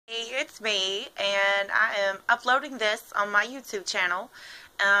Hey, it's me, and I am uploading this on my YouTube channel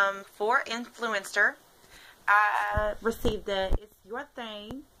for Influenster. I received the It's Your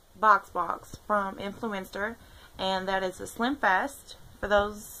Thing VoxBox from Influenster, and that is a Slimfast, for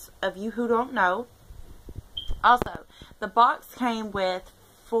those of you who don't know. Also, the box came with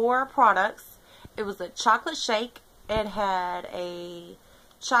 4 products. It was a chocolate shake. It had a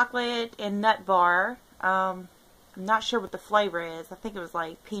chocolate and nut bar. I'm not sure what the flavor is. I think it was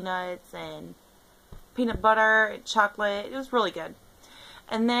like peanuts and peanut butter and chocolate. It was really good.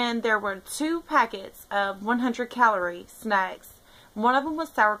 And then there were 2 packets of 100-calorie snacks. One of them was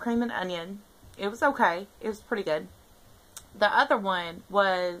sour cream and onion. It was okay. It was pretty good. The other one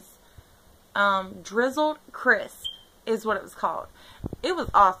was drizzled crisp is what it was called. It was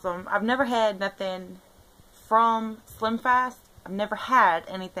awesome. I've never had nothing from Slimfast. I've never had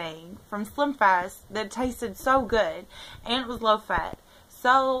anything from Slimfast that tasted so good, and it was low fat.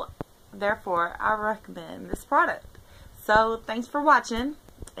 So, therefore, I recommend this product. So, thanks for watching,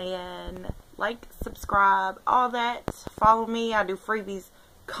 and like, subscribe, all that. Follow me. I do freebies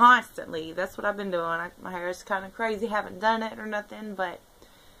constantly. That's what I've been doing. My hair is kind of crazy. Haven't done it or nothing, but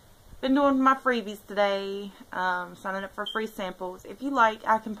been doing my freebies today. Signing up for free samples. If you like,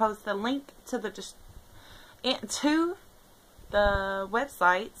 I can post a link to the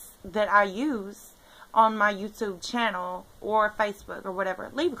websites that I use on my YouTube channel or Facebook or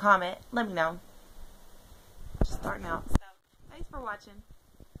whatever. Leave a comment. Let me know. Just starting out. So, thanks for watching.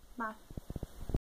 Bye.